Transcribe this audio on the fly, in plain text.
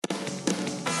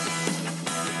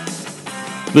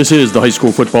This is the High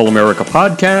School Football America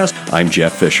podcast. I'm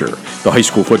Jeff Fisher. The High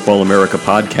School Football America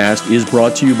podcast is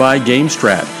brought to you by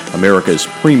GameStrat, America's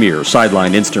premier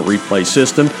sideline instant replay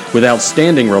system with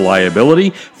outstanding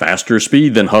reliability, faster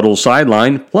speed than Huddle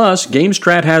Sideline. Plus,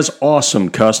 GameStrat has awesome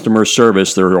customer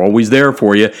service. They're always there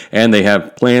for you, and they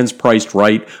have plans priced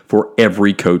right for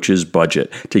every coach's budget.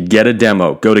 To get a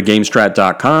demo, go to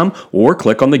GameStrat.com or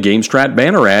click on the GameStrat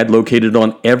banner ad located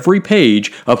on every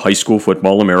page of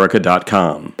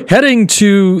HighSchoolFootballAmerica.com. Heading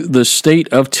to the state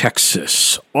of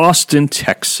Texas, Austin,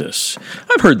 Texas.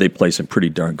 I've heard they play some pretty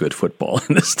darn good football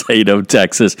in the state of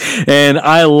Texas, and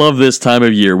I love this time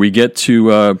of year. We get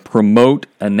to promote,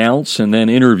 announce, and then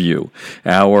interview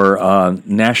our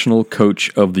National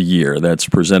Coach of the Year. That's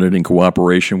presented in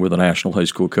cooperation with the National High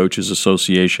School Coaches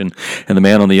Association. And the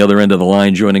man on the other end of the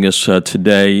line joining us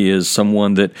today is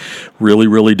someone that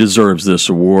really deserves this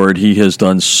award. He has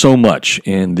done so much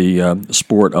in the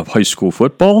sport of high school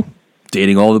football,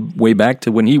 dating all the way back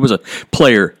to when he was a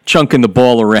player, chunking the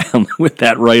ball around with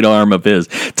that right arm of his.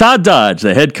 Todd,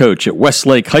 the head coach at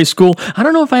Westlake High School. I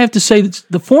don't know if I have to say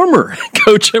the former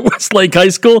coach at Westlake High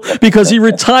School, because he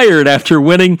retired after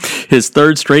winning his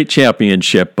third straight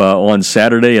championship on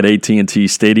Saturday at AT&T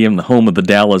Stadium, the home of the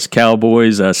Dallas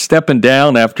Cowboys, stepping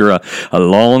down after a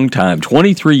long time,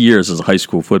 23 years as a high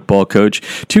school football coach,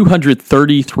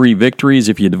 233 victories.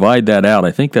 If you divide that out,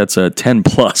 I think that's 10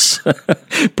 plus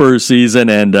per season.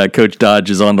 And Coach Dodge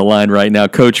is on the line right now.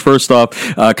 Coach, first off,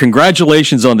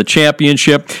 congratulations on the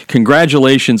championship,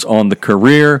 congratulations on the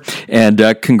career, and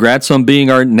congrats on being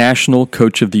our National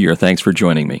Coach of the Year. Thanks for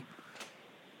joining me.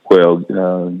 Well,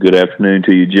 good afternoon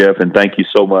to you, Jeff, and thank you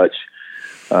so much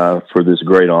for this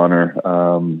great honor.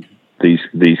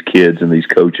 These kids and these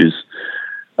coaches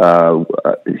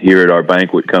here at our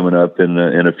banquet coming up in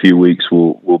a few weeks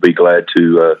will be glad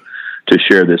to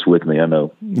share this with me, I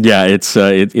know. Yeah,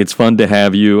 it's fun to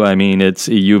have you. I mean,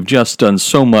 you've just done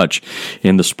so much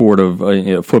in the sport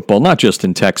of football, not just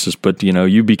in Texas, but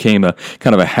you became a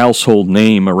kind of a household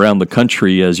name around the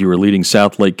country as you were leading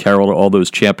South Lake Carroll to all those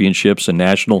championships and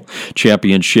national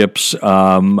championships.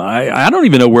 I don't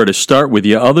even know where to start with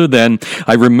you, other than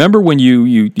I remember when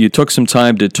you took some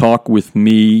time to talk with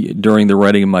me during the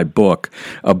writing of my book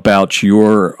about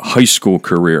your high school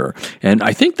career, and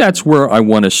I think that's where I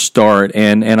want to start.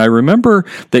 And I remember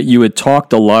that you had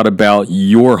talked a lot about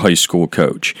your high school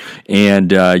coach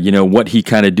and what he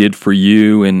kind of did for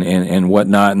you and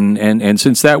whatnot. And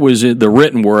since that was the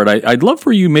written word, I'd love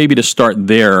for you maybe to start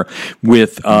there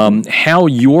with how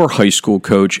your high school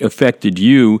coach affected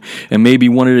you and maybe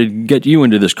wanted to get you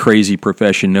into this crazy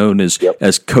profession known as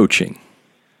coaching.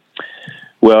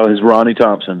 Well, it's Ronnie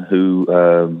Thompson, who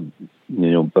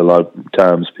a lot of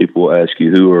times people ask you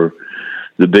who are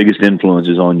the biggest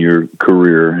influences on your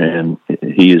career, and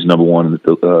he is number one at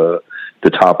the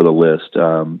top of the list.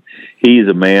 He is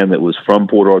a man that was from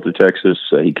Port Arthur, Texas.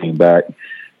 He came back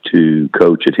to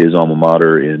coach at his alma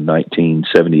mater in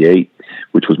 1978,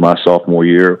 which was my sophomore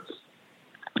year.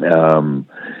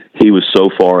 He was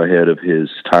so far ahead of his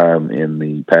time in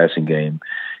the passing game.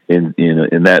 In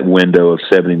that window of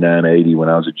 79, 80, when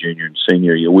I was a junior and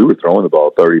senior, we were throwing the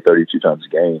ball 30, 32 times a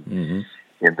game. Mm-hmm.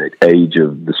 In the age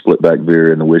of the split back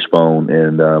veer and the wishbone.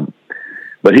 And,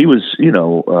 but he was, he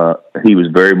was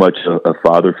very much a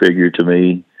father figure to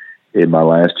me in my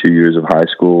last 2 years of high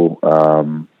school.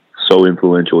 So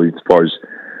influential as far as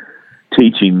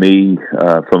teaching me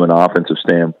from an offensive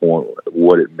standpoint,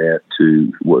 what it meant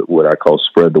to what I call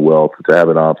spread the wealth, to have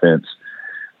an offense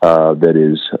that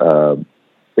is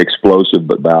explosive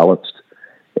but balanced.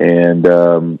 And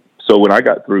so when I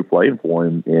got through playing for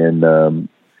him in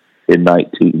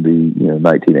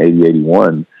 1980,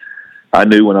 81, I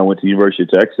knew when I went to the University of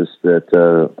Texas that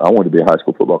I wanted to be a high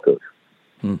school football coach.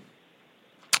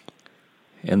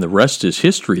 And the rest is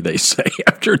history, they say,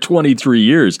 after 23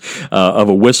 years of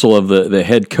a whistle of the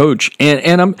head coach.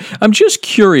 And I'm just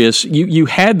curious, you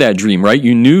had that dream, right?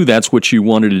 You knew that's what you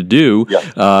wanted to do. Yeah.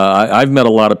 I've met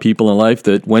a lot of people in life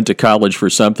that went to college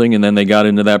for something and then they got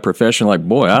into that profession like,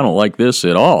 boy, I don't like this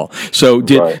at all. So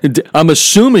I'm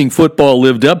assuming football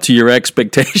lived up to your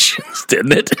expectations,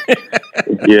 didn't it?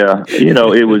 Yeah.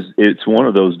 It's one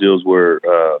of those deals where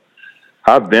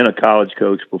I've been a college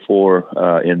coach before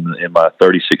in my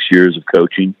 36 years of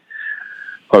coaching.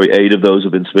 Probably 8 of those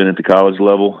have been spent at the college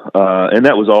level. And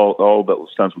that was all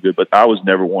those times were good. But I was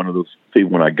never one of those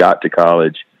people when I got to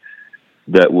college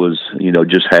that was,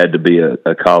 just had to be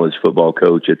a college football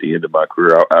coach at the end of my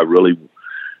career. I really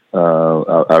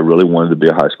wanted to be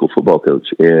a high school football coach.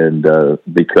 And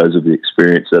because of the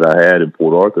experience that I had in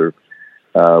Port Arthur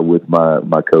with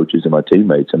my coaches and my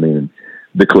teammates, I mean,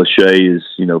 the cliche is,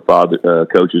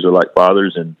 coaches are like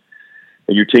fathers and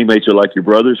your teammates are like your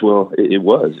brothers. Well, it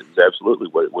was absolutely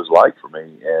what it was like for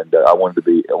me. And I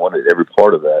wanted every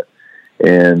part of that.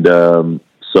 And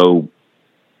so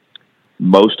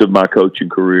most of my coaching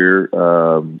career,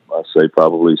 I'd say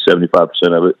probably 75%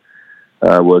 of it,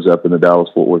 was up in the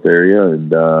Dallas-Fort Worth area.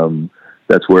 And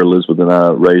that's where Elizabeth and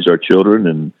I raised our children.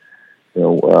 And,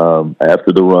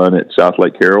 after the run at South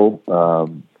Lake Carroll,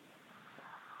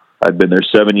 I'd been there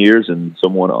 7 years, and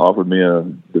someone offered me a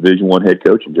Division I head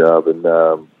coaching job, and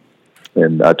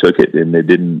I took it, and it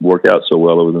didn't work out so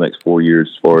well over the next 4 years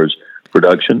as far as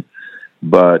production.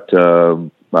 But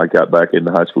I got back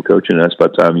into high school coaching, and that's by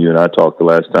the time you and I talked the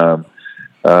last time.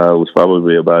 It was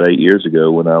probably about 8 years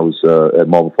ago when I was at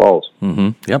Marble Falls. Mm-hmm.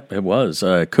 Yep, it was.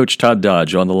 Coach Todd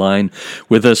Dodge on the line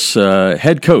with us,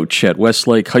 head coach at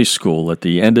Westlake High School at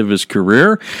the end of his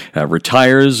career.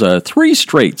 Retires 3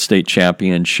 straight state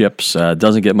championships.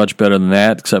 Doesn't get much better than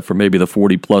that, except for maybe the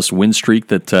 40-plus win streak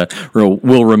that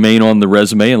will remain on the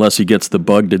resume unless he gets the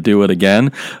bug to do it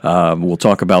again. We'll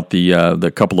talk about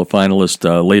the couple of finalists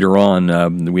later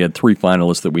on. We had 3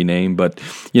 finalists that we named. But,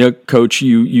 Coach,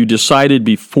 you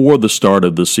decided before the start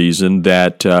of the season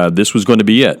that this was going to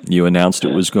be it. You announced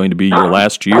it was going to be your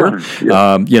last year.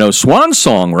 Swan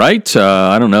song, right?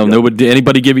 I don't know. Did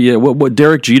anybody give you what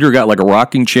Derek Jeter got, like a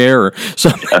rocking chair or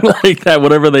something like that?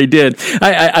 Whatever they did.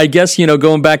 I guess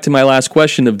going back to my last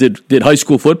question of did high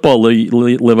school football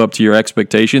live up to your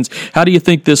expectations? How do you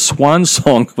think this Swan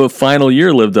song of a final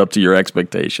year lived up to your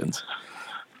expectations?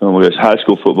 High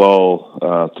school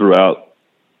football throughout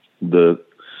the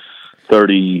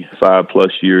 35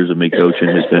 plus years of me coaching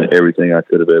has been everything I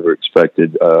could have ever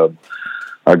expected.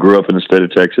 I grew up in the state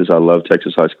of Texas. I love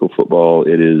Texas high school football.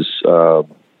 It is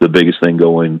the biggest thing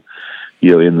going,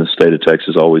 in the state of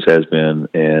Texas, always has been.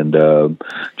 And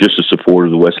just the support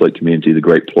of the Westlake community, the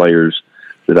great players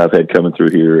that I've had coming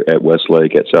through here at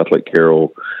Westlake, at South Lake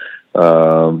Carroll,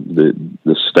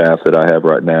 the staff that I have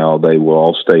right now, they will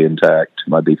all stay intact.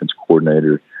 My defense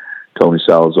coordinator, Tony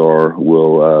Salazar,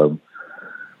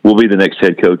 will be the next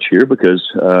head coach here because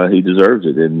he deserves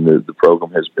it, and the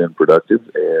program has been productive,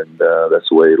 and that's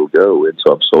the way it'll go. And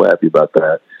so I'm so happy about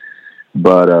that.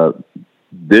 But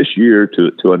this year,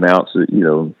 to announce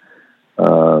that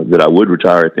that I would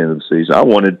retire at the end of the season, I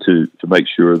wanted to make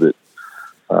sure that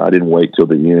I didn't wait till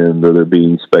the end or there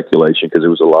be speculation, because there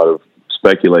was a lot of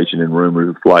speculation and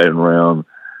rumors flying around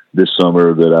this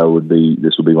summer that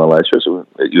this would be my last year. So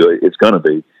it's going to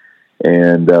be,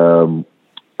 and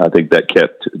I think that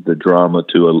kept the drama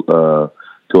to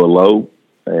a low,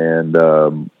 and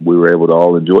we were able to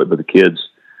all enjoy it. But the kids,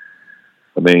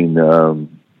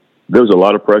 there was a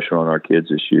lot of pressure on our kids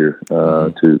this year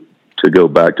to go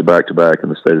back to back to back in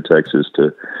the state of Texas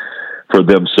for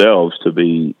themselves to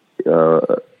be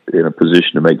in a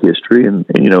position to make history, and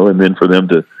then for them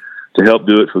to help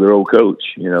do it for their old coach.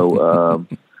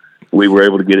 We were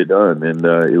able to get it done, and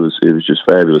it was just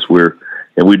fabulous.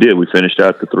 We did. We finished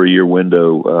out the 3-year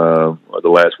window.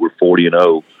 We're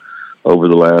 40-0 over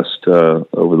the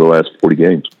last 40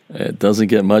 games. It doesn't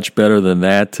get much better than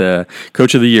that.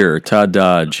 Coach of the Year, Todd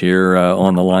Dodge, here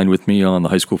on the line with me on the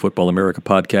High School Football America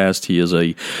podcast. He is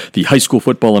the High School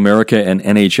Football America and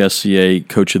NHSCA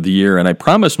Coach of the Year. And I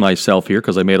promised myself here,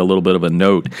 because I made a little bit of a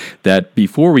note, that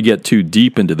before we get too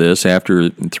deep into this, after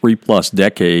 3+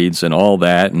 decades and all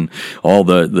that, and all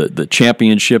the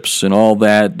championships and all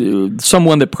that,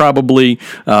 someone that probably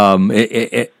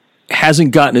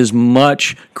hasn't gotten as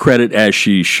much credit as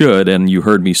she should, and you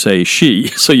heard me say she,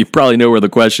 so you probably know where the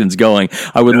question's going.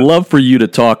 I would love for you to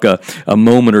talk a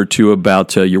moment or two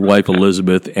about your wife,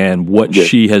 Elizabeth, and what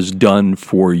she has done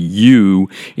for you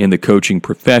in the coaching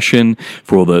profession,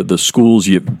 for the schools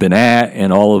you've been at,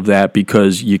 and all of that,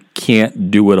 because you can't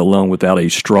do it alone without a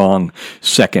strong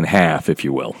second half, if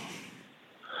you will.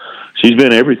 She's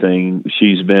been everything.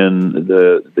 She's been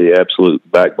the absolute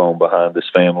backbone behind this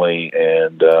family,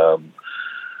 and I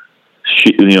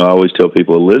always tell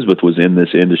people Elizabeth was in this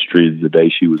industry the day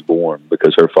she was born,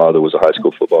 because her father was a high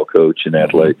school football coach and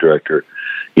athletic director.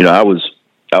 I was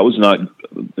not.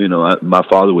 My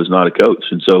father was not a coach,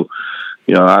 and so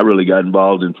I really got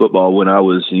involved in football when I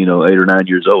was 8 or 9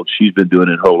 years old. She's been doing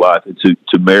it her whole life, and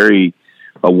to marry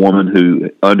a woman who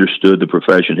understood the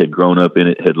profession, had grown up in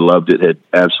it, had loved it, had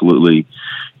absolutely,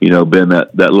 been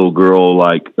that little girl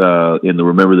like in the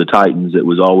Remember the Titans that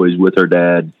was always with her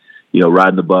dad,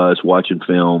 riding the bus, watching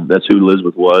film. That's who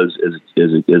Elizabeth was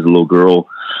as a little girl.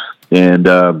 And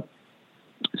so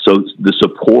the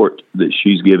support that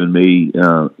she's given me,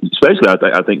 especially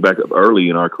I think back up early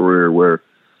in our career, where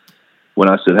when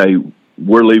I said, hey,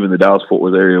 we're leaving the Dallas-Fort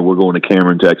Worth area. We're going to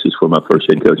Cameron, Texas for my first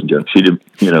head coaching job. She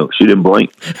didn't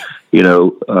blink.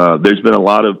 There's been a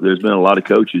lot of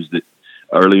coaches that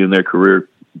early in their career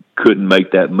couldn't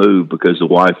make that move because the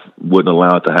wife wouldn't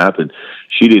allow it to happen.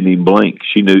 She didn't even blink.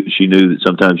 She knew that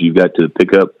sometimes you've got to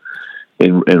pick up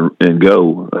and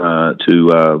go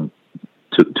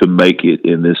to make it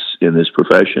in this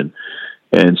profession.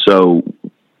 And so,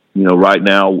 right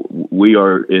now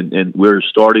we're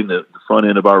starting the front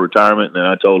end of our retirement. And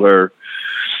I told her,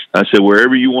 I said,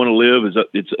 wherever you want to live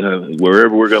it's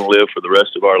wherever we're going to live for the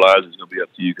rest of our lives is going to be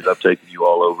up to you, because I've taken you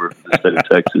all over the state of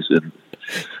Texas, and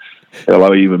hell,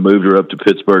 I even moved her up to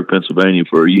Pittsburgh, Pennsylvania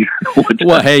for a year.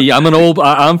 Well, hey,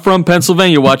 I'm from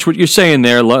Pennsylvania. Watch what you're saying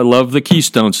there. Love the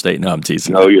Keystone State. No, I'm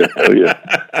teasing. Oh yeah.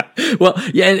 Well,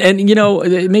 yeah, and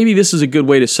maybe this is a good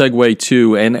way to segue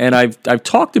too. And I've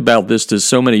talked about this to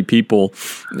so many people,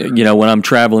 when I'm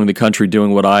traveling the country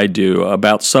doing what I do,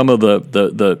 about some of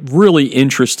the really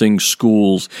interesting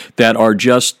schools that are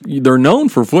they're known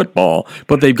for football,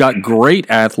 but they've got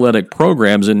great athletic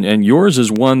programs. And yours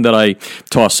is one that I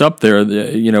toss up there.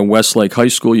 Westlake High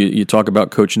School. You talk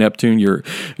about Coach Neptune,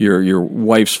 your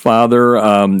wife's father.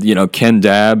 Ken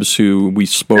Dabbs, who we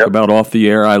spoke about off the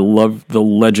air. I love the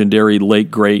legendary late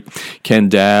great Ken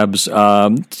Dabbs.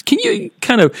 Can you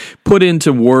kind of put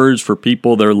into words for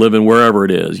people that are living wherever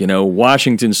it is?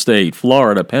 Washington State,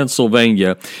 Florida,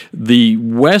 Pennsylvania, the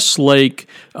Westlake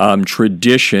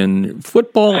tradition,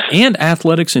 football and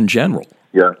athletics in general.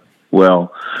 Yeah.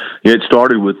 Well, it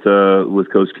started with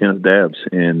Coach Kenneth Dabbs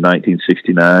in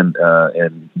 1969,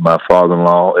 and my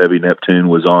father-in-law, Ebby Neptune,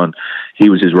 he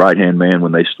was his right-hand man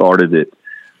when they started it.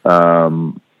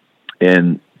 And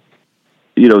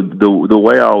the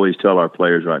way I always tell our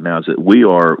players right now is that we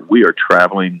are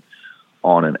traveling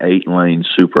on an 8-lane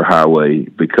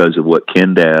superhighway because of what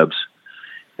Ken Dabbs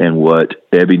and what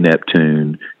Ebby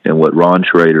Neptune and what Ron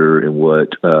Schrader and what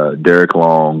Derek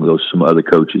Long, some other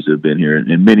coaches that have been here,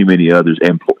 and many, many others,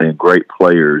 and great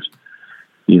players,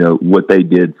 what they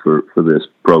did for this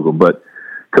program. But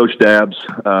Coach Dabbs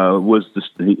was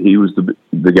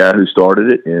the guy who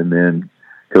started it, and then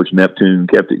Coach Neptune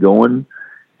kept it going.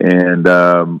 And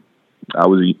I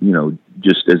was,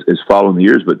 just as following the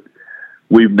years, but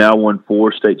we've now won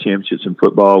 4 state championships in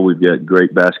football. We've got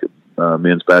great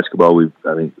men's basketball.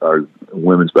 I think our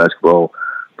women's basketball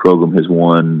program has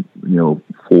won,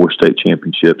 4 state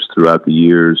championships throughout the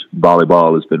years.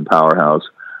 Volleyball has been powerhouse.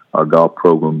 Our golf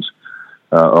programs,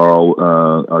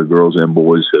 our girls and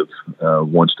boys have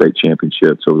won state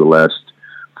championships over the last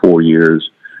 4 years.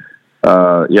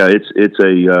 It's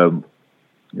a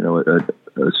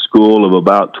school of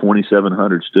about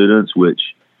 2,700 students, which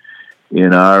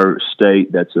in our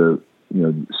state, that's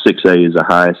 6A is the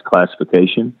highest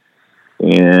classification.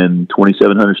 And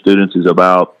 2,700 students is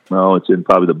about, it's in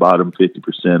probably the bottom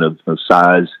 50% of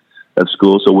size of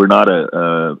school. So we're not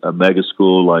a mega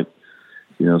school like,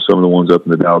 some of the ones up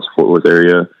in the Dallas-Fort Worth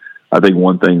area. I think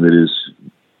one thing that is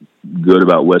good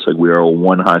about Westlake, we are a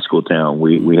one high school town.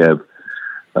 We have,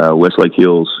 Westlake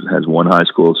Hills has one high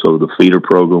school. So the feeder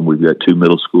program, we've got 2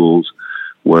 middle schools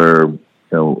where,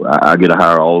 I get to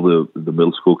hire all the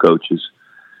middle school coaches.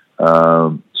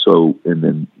 And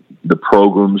then the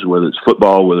programs, whether it's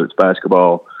football, whether it's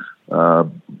basketball,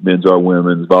 men's or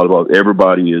women's, volleyball,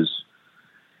 everybody is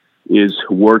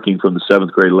working from the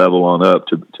 7th grade level on up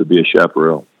to be a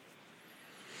chaperone.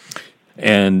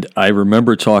 And I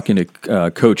remember talking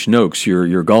to Coach Noakes,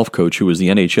 your golf coach, who was the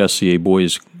NHSCA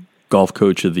Boys Golf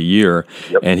Coach of the Year,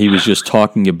 and he was just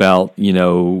talking about,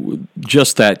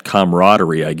 just that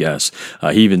camaraderie, I guess.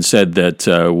 He even said that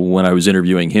when I was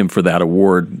interviewing him for that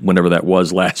award, whenever that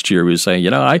was last year, he was saying,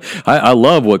 I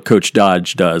love what Coach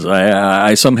Dodge does.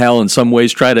 I somehow, in some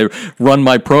ways, try to run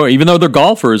my even though they're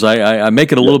golfers, I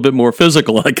make it a little bit more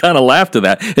physical. I kind of laughed at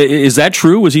that. Is that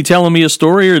true? Was he telling me a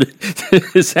story, or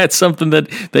is that something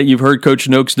that you've heard Coach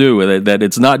Noakes do, that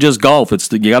it's not just golf,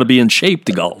 you got to be in shape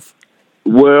to golf?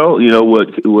 Well,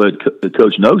 what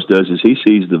Coach Noakes does is he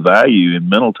sees the value in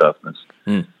mental toughness.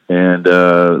 And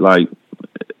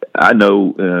I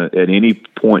know at any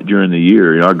point during the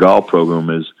year, our golf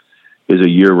program is a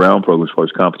year-round program as far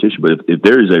as competition. But if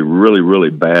there is a really,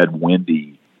 really bad,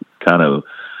 windy, kind of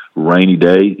rainy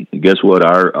day, guess what?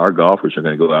 Our golfers are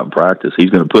going to go out and practice.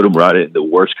 He's going to put them right in the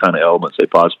worst kind of elements they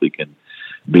possibly can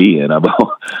be in. I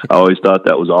always thought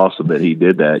that was awesome that he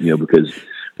did that, because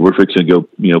we're fixing to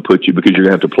go, put you, because you're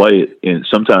going to have to play it in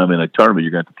sometime in a tournament.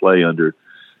 You're going to have to play under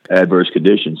adverse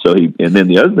conditions. So and then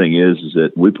the other thing is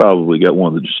that we probably got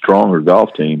one of the stronger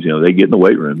golf teams. They get in the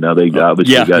weight room now. They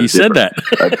obviously got he said that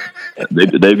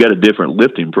they've got a different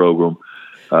lifting program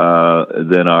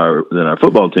than our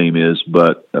football team is.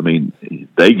 But I mean,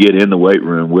 they get in the weight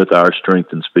room with our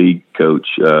strength and speed coach,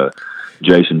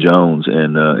 Jason Jones,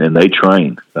 and they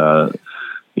train,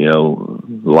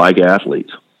 like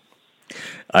athletes.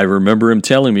 I remember him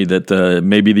telling me that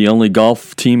maybe the only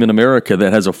golf team in America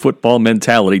that has a football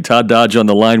mentality. Todd Dodge on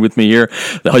the line with me here,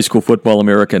 the High School Football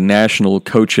America National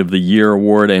Coach of the Year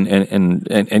Award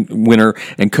and winner.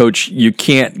 And Coach, you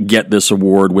can't get this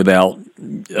award without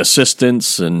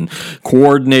assistants and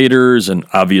coordinators and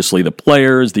obviously the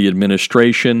players, the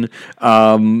administration.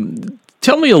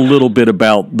 Tell me a little bit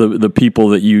about the people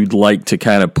that you'd like to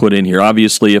kind of put in here.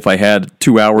 Obviously, if I had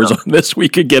 2 hours on this, we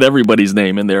could get everybody's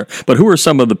name in there. But who are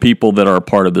some of the people that are a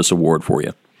part of this award for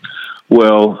you?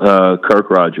 Well, Kirk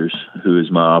Rogers, who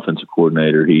is my offensive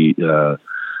coordinator, he, Kirk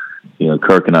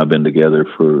and I have been together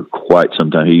for quite some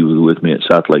time. He was with me at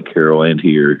South Lake Carroll and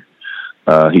here.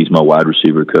 He's my wide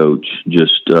receiver coach.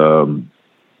 Just a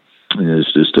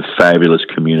fabulous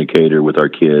communicator with our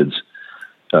kids.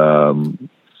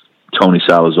 Tony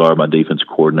Salazar, my defense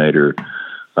coordinator.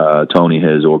 Tony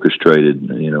has orchestrated,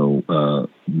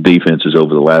 defenses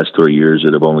over the last 3 years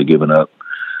that have only given up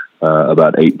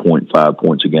about 8.5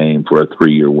 points a game for a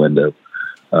 3-year window.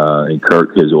 And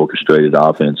Kirk has orchestrated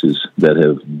offenses that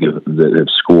have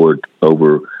scored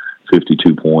over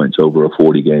 52 points over a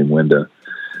 40-game window.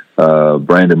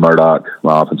 Brandon Murdoch,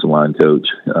 my offensive line coach.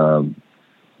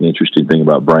 The interesting thing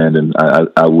about Brandon,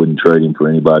 I wouldn't trade him for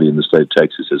anybody in the state of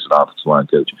Texas as an offensive line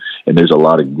coach. And there's a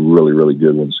lot of really, really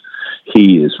good ones.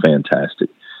 He is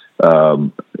fantastic.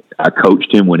 I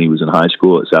coached him when he was in high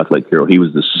school at South Lake Carroll. He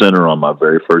was the center on my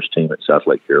very first team at South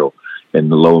Lake Carroll. And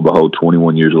lo and behold,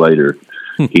 21 years later,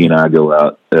 he and I go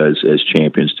out as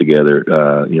champions together,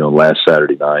 last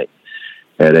Saturday night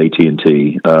at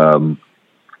AT&T.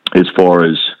 As far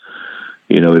as,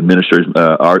 administrators,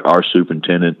 our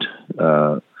superintendent,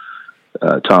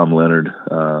 Tom Leonard,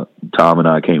 Tom and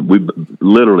I we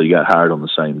literally got hired on the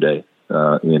same day,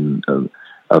 in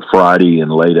a Friday in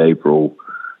late April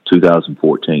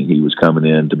 2014. He was coming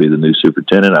in to be the new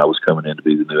superintendent. I was coming in to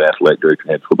be the new athletic director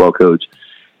and head football coach.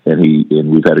 And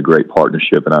we've had a great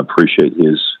partnership, and I appreciate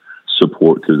his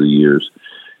support through the years.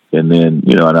 And then,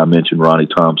 and I mentioned Ronnie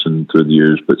Thompson through the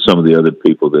years, but some of the other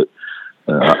people that,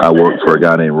 I worked for a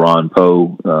guy named Ron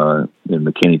Poe in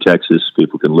McKinney, Texas.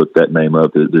 People can look that name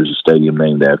up. There's a stadium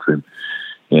named after him.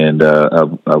 And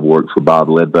I've worked for Bob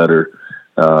Ledbetter,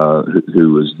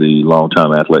 who was the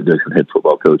longtime athletic director and head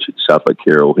football coach at South Lake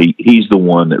Carroll. He's the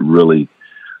one that really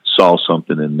saw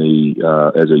something in me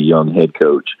as a young head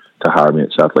coach to hire me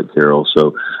at South Lake Carroll.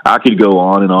 So I could go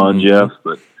on and on, Jeff,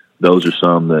 but those are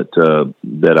some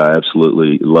that I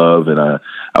absolutely love, and I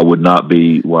would not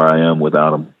be where I am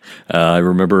without them. I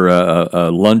remember a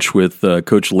lunch with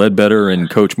Coach Ledbetter and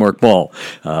Coach Mark Ball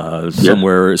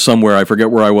somewhere. I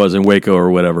forget where I was in Waco or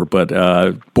whatever. But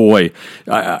boy,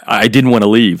 I didn't want to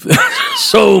leave.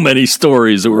 So many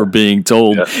stories that were being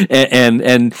told,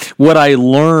 and what I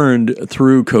learned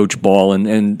through Coach Ball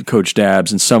and Coach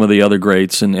Dabbs and some of the other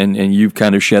greats, and you've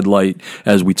kind of shed light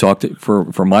as we talked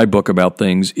for my book about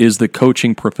things, is the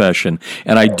coaching profession.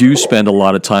 And I do spend a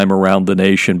lot of time around the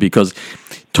nation because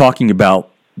talking about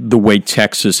the way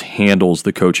Texas handles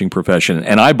the coaching profession.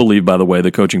 And I believe, by the way,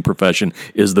 the coaching profession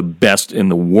is the best in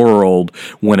the world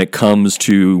when it comes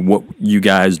to what you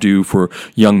guys do for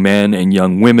young men and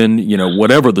young women,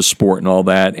 whatever the sport and all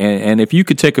that. And if you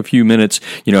could take a few minutes,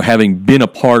 having been a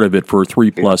part of it for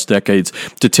 3+ decades,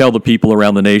 to tell the people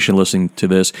around the nation listening to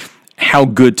this how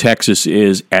good Texas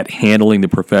is at handling the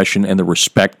profession and the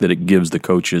respect that it gives the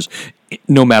coaches,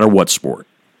 no matter what sport.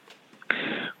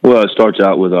 Well, it starts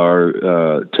out with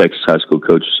our Texas High School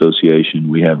Coach Association.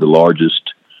 We have the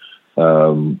largest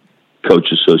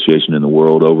coach association in the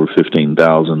world, over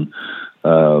 15,000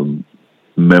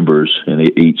 members.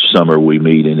 And each summer we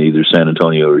meet in either San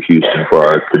Antonio or Houston for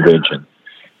our convention.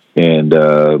 And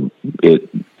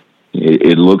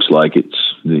it looks like it's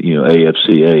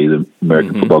AFCA, the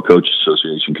American Football Coaches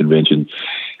Association convention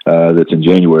that's in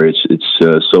January.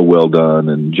 It's so well done,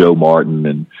 and Joe Martin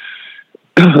and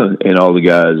all the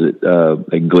guys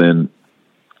at Glenn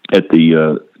at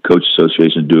the Coach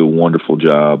Association do a wonderful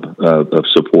job of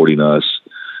supporting us.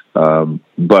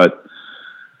 But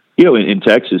in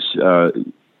Texas,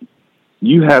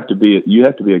 you have to be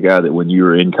a guy that when you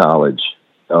were in college,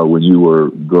 when you were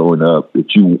growing up,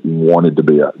 that you wanted to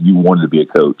be a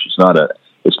coach.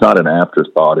 It's not an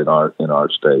afterthought in our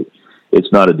state.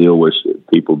 It's not a deal where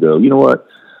people go, you know what,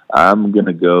 I'm going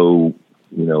to go,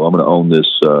 I'm going to own this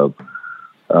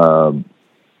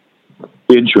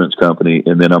insurance company,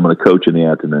 and then I'm going to coach in the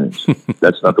afternoons.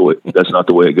 That's not the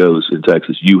way it goes in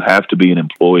Texas. You have to be an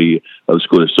employee of the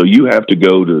school. So you have to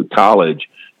go to college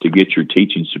to get your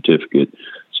teaching certificate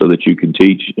so that you can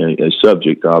teach a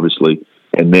subject, obviously,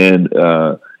 and then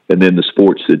the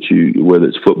sports that you, whether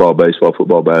it's football, baseball,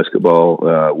 football, basketball,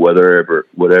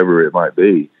 whatever it might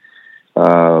be.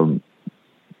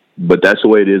 But that's the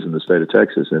way it is in the state of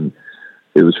Texas. And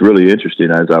it was really interesting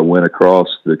as I went across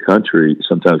the country,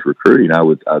 sometimes recruiting, I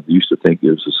used to think it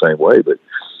was the same way, but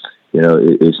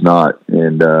it's not.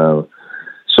 And,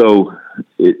 so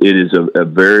it is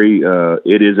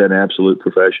it is an absolute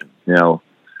profession. Now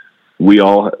we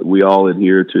all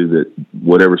adhere to that.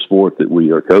 Whatever sport that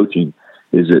we are coaching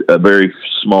is a very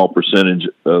small percentage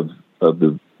of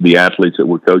the athletes that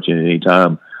we're coaching at any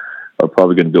time are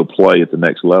probably going to go play at the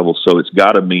next level. So it's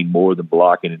got to mean more than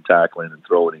blocking and tackling and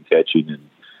throwing and catching and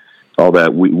all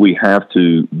that. We have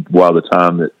to, while the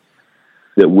time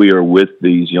that we are with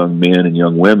these young men and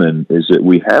young women, is that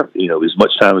we have, as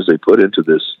much time as they put into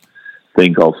this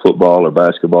thing called football or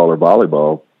basketball or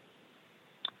volleyball,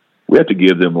 we have to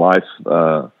give them life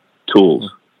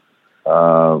tools.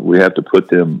 We have to put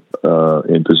them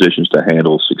in positions to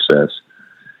handle success.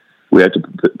 We have to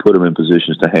put them in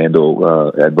positions to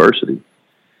handle adversity.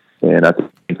 And I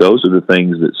think those are the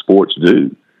things that sports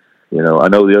do. I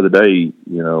know the other day,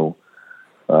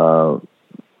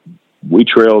 we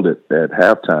trailed at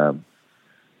halftime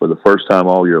for the first time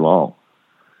all year long.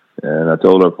 And I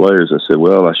told our players, I said,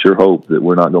 well, I sure hope that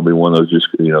we're not going to be one of those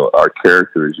our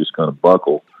character is just going to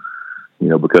buckle,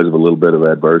 because of a little bit of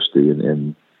adversity.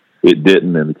 And it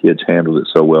didn't, and the kids handled it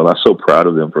so well. I'm so proud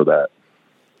of them for that.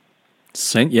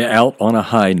 Sent you out on a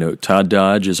high note. Todd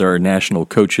Dodge is our National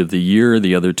Coach of the Year.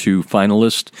 The other two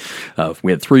finalists,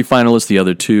 we had 3 finalists. The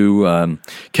other 2,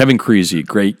 Kevin Creasy,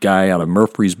 great guy out of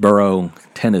Murfreesboro,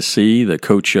 Tennessee, the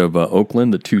coach of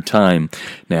Oakland, the 2-time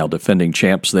now defending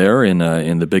champs there in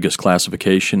the biggest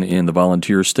classification in the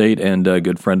volunteer state, and a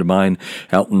good friend of mine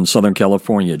out in Southern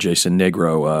California, Jason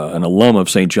Negro, an alum of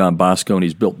St. John Bosco, and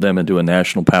he's built them into a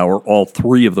national power. All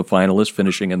 3 of the finalists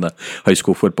finishing in the High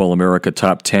School Football America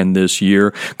top 10 this year.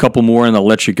 A couple more, and I'll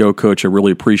let you go, Coach. I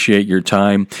really appreciate your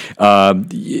time.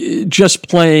 Just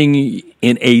playing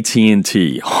in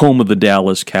AT&T, home of the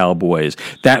Dallas Cowboys,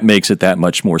 that makes it that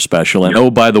much more special. And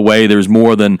oh, by the way, there's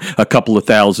more than a couple of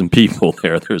thousand people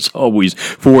there. There's always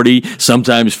 40,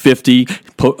 sometimes 50,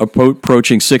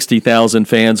 approaching 60,000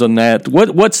 fans on that.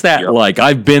 What's that like?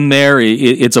 I've been there.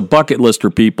 It's a bucket list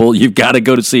for people. You've got to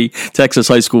go to see Texas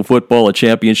high school football, a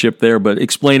championship there, but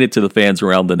explain it to the fans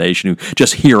around the nation who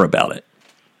just hear about it.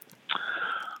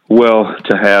 Well,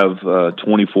 to have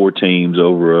 24 teams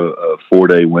over a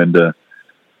 4-day window,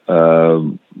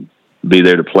 be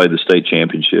there to play the state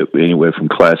championship, anywhere from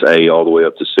Class A all the way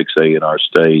up to 6A in our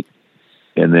state.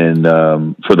 And then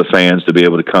for the fans to be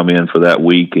able to come in for that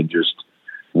week and just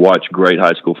watch great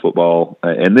high school football.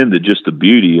 And then just the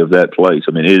beauty of that place.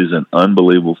 I mean, it is an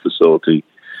unbelievable facility.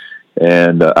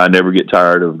 And I never get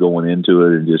tired of going into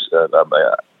it. And just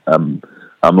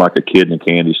I'm like a kid in a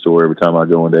candy store every time I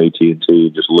go into AT&T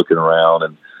and just looking around,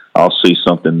 and I'll see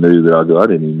something new that I'll go, I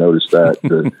didn't even notice that.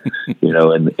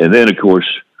 And then of course,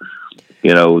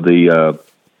 the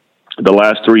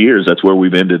last 3 years, that's where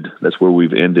we've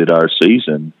ended our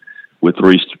season with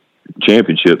 3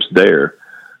 championships there.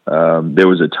 There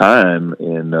was a time back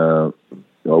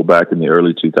in the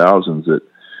early 2000s that,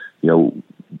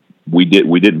 we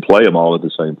didn't play them all at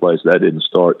the same place. That didn't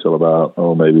start till about,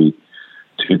 maybe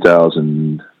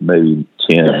 2000, maybe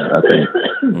 10, I think.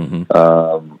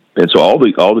 Mm-hmm. And so all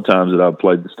the times that I've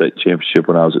played the state championship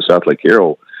when I was at South Lake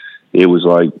Carroll, it was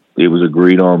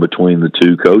agreed on between the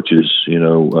 2 coaches.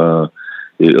 A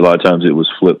lot of times it was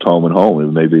flipped home and home.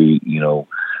 It may be,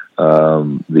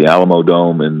 the Alamo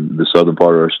Dome in the southern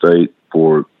part of our state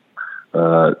for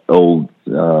old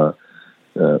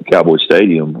Cowboy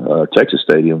Stadium, Texas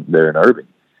Stadium there in Irving.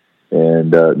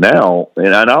 And now,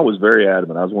 and I was very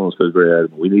adamant. I was one of those folks very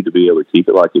adamant. We need to be able to keep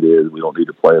it like it is. We don't need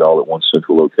to play it all at one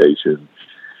central location.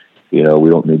 We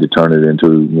don't need to turn it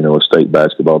into, a state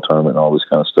basketball tournament and all this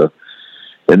kind of stuff.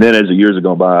 And then as the years have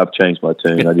gone by, I've changed my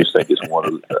tune. I just think it's one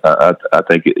of I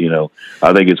think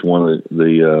it's one of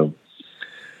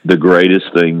the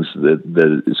greatest things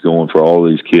that is going for all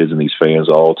these kids and these fans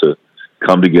all to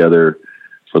come together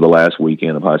for the last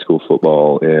weekend of high school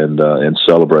football and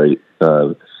celebrate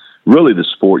really the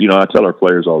sport. I tell our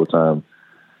players all the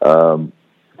time,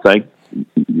 thank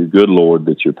your good Lord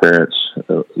that your parents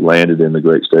landed in the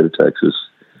great state of Texas,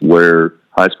 where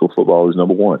high school football is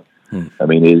number one. I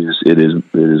mean, it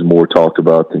is more talked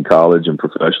about than college and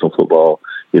professional football.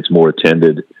 It's more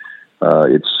attended.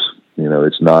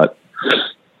 It's not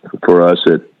for us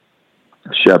at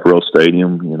Chaparral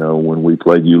Stadium, when we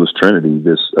played Euless Trinity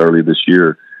early this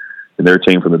year, and their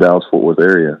team from the Dallas-Fort Worth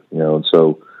area, and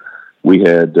so we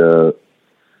had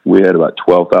about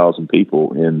 12,000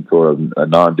 people in for a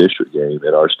non-district game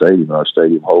at our stadium. Our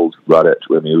stadium holds right at, it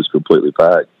was completely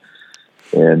packed.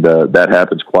 And that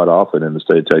happens quite often in the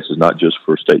state of Texas, not just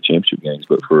for state championship games,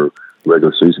 but for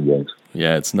regular season games.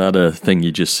 Yeah, it's not a thing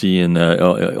you just see on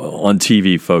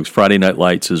TV, folks. Friday Night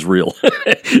Lights is real.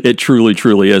 It truly,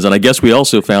 truly is. And I guess we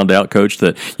also found out, Coach,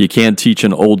 that you can teach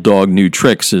an old dog new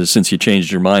tricks since you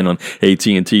changed your mind on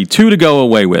AT&T. 2 to go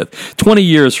away with. 20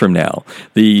 years from now,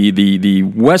 the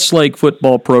Westlake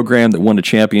football program that won the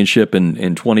championship in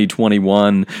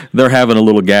 2021, they're having a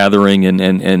little gathering,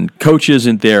 and Coach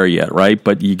isn't there yet, right?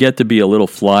 But you get to be a little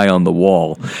fly on the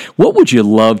wall. What would you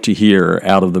love to hear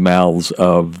out of the mouths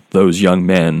of those young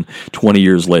men 20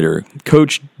 years later?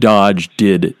 Coach Dodge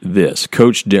did this.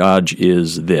 Coach Dodge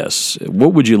is this.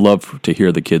 What would you love to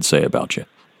hear the kids say about you?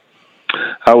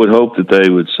 I would hope that they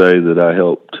would say that I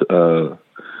helped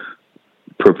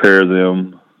prepare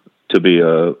them to be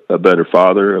a better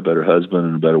father, a better husband,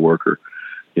 and a better worker.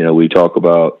 We talk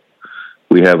about,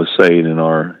 we have a saying in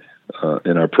our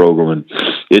program, and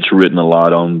it's written a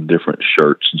lot on different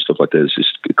shirts and stuff like that. It's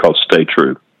just called Stay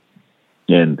True.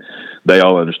 And they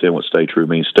all understand what stay true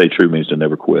means. Stay true means to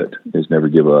never quit. It's never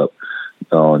give up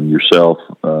on yourself,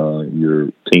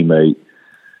 your teammate,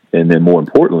 and then more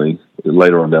importantly,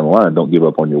 later on down the line, don't give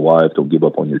up on your wife, don't give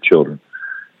up on your children.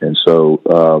 And so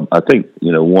I think,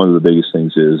 one of the biggest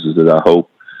things is that I hope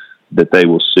that they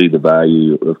will see the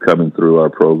value of coming through our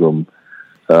program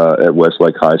at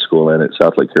Westlake High School and at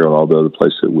Southlake Carroll, all the other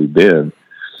places that we've been,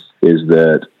 is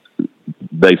that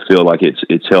they feel like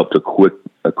it's helped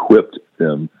equip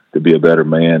them to be a better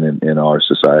man in our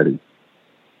society.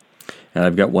 And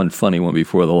I've got one funny one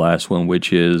before the last one,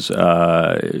 which is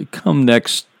come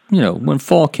next, when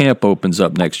fall camp opens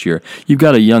up next year, you've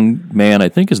got a young man, I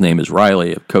think his name is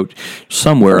Riley, a coach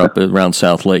somewhere up around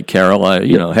Southlake Carroll,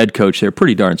 head coach there,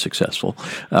 pretty darn successful.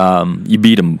 You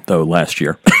beat him, though, last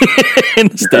year in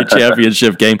the state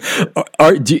championship game.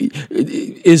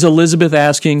 Is Elizabeth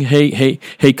asking,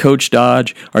 hey, Coach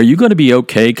Dodge, are you going to be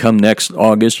okay come next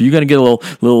August? Are you going to get a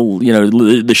little,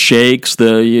 the shakes,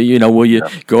 will you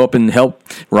go up and help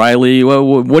Riley?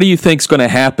 Well, what do you think's going to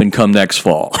happen come next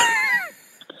fall?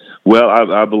 Well,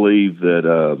 I believe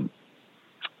that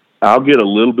I'll get a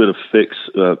little bit of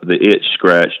the itch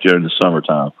scratched during the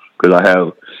summertime,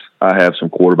 because I have some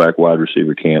quarterback wide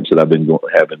receiver camps that I've been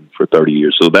having for 30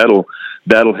 years, so that'll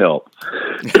help.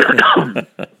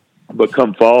 But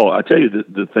come fall, I tell you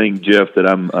the thing, Jeff, that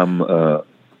I'm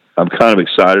kind of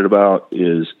excited about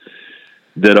is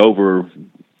that over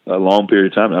a long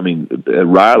period of time. I mean,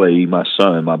 Riley, my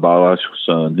biological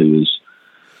son, who is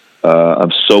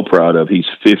I'm so proud of. He's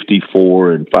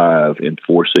 54-5 in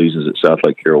 4 seasons at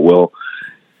Southlake Carroll. Well,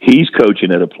 he's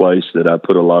coaching at a place that I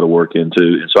put a lot of work into,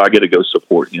 and so I get to go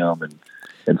support him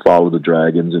and follow the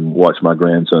Dragons and watch my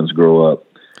grandsons grow up.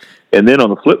 And then on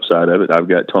the flip side of it, I've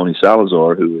got Tony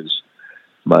Salazar, who is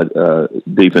my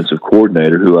defensive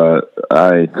coordinator, who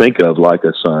I think of like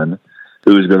a son,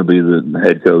 who is going to be the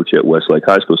head coach at Westlake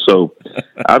High School. So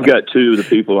I've got 2 of the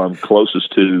people I'm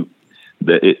closest to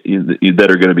that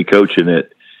are going to be coaching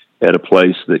it at a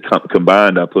place that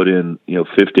combined, I put in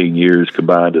 15 years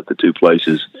combined at the 2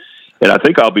 places, and I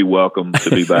think I'll be welcome to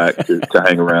be back to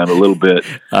hang around a little bit.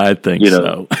 I think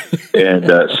so. And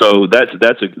so that's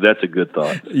a good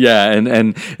thought. Yeah,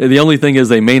 and the only thing is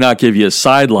they may not give you a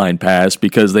sideline pass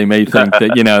because they may think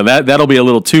that that'll be a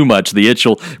little too much. The itch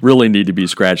will really need to be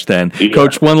scratched then. Yeah.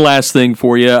 Coach, one last thing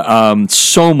for you.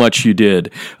 So much you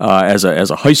did as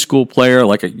a high school player,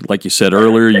 like you said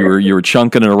earlier, you were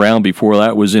chunking it around before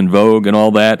that was in vogue and all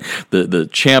that. The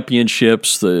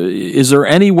championships. Is there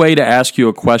any way to ask you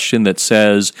a question that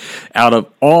says, out of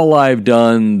all I've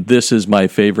done, this is my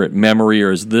favorite memory,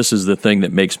 or this is the thing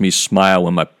that makes me smile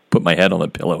when I put my head on the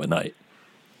pillow at night?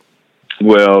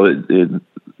 Well, the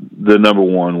number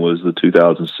one was the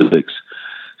 2006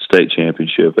 state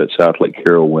championship at Southlake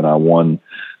Carroll, when I won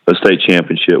a state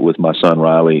championship with my son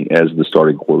Riley as the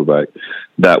starting quarterback.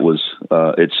 That was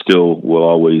it still will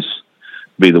always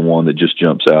be the one that just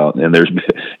jumps out, and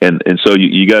so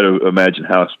you got to imagine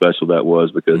how special that was,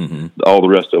 because all the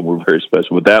rest of them were very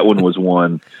special, but that one was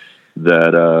one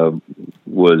that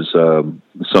was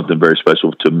something very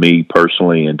special to me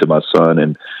personally, and to my son,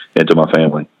 and to my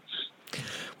family.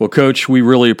 Well, Coach, we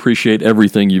really appreciate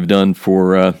everything you've done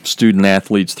for student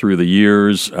athletes through the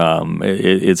years.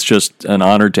 It's just an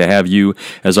honor to have you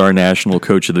as our National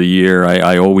Coach of the Year.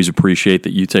 I always appreciate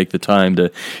that you take the time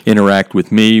to interact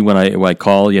with me when I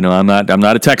call. You know, I'm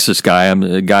not a Texas guy. I'm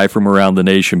a guy from around the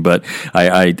nation. But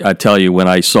I tell you, when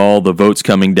I saw the votes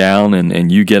coming down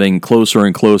and you getting closer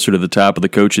and closer to the top of the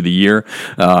Coach of the Year,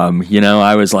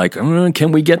 I was like,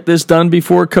 can we get this done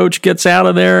before Coach gets out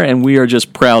of there? And we are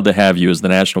just proud to have you as the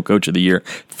National Coach of the Year.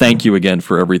 Thank you again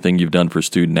for everything you've done for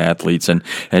student athletes, and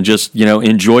just,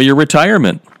 enjoy your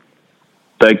retirement.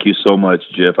 Thank you so much,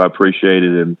 Jeff. I appreciate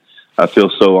it, and I feel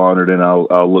so honored, and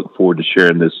I'll look forward to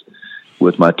sharing this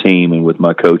with my team and with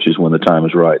my coaches when the time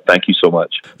is right. Thank you so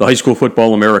much. The High School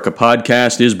Football America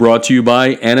podcast is brought to you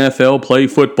by NFL Play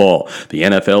Football, the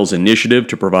NFL's initiative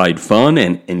to provide fun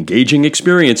and engaging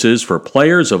experiences for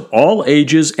players of all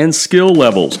ages and skill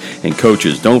levels. And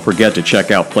coaches, don't forget to check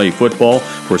out Play Football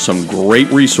for some great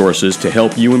resources to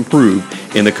help you improve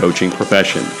in the coaching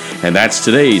profession. And that's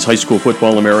today's High School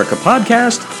Football America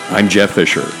podcast. I'm Jeff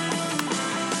Fisher.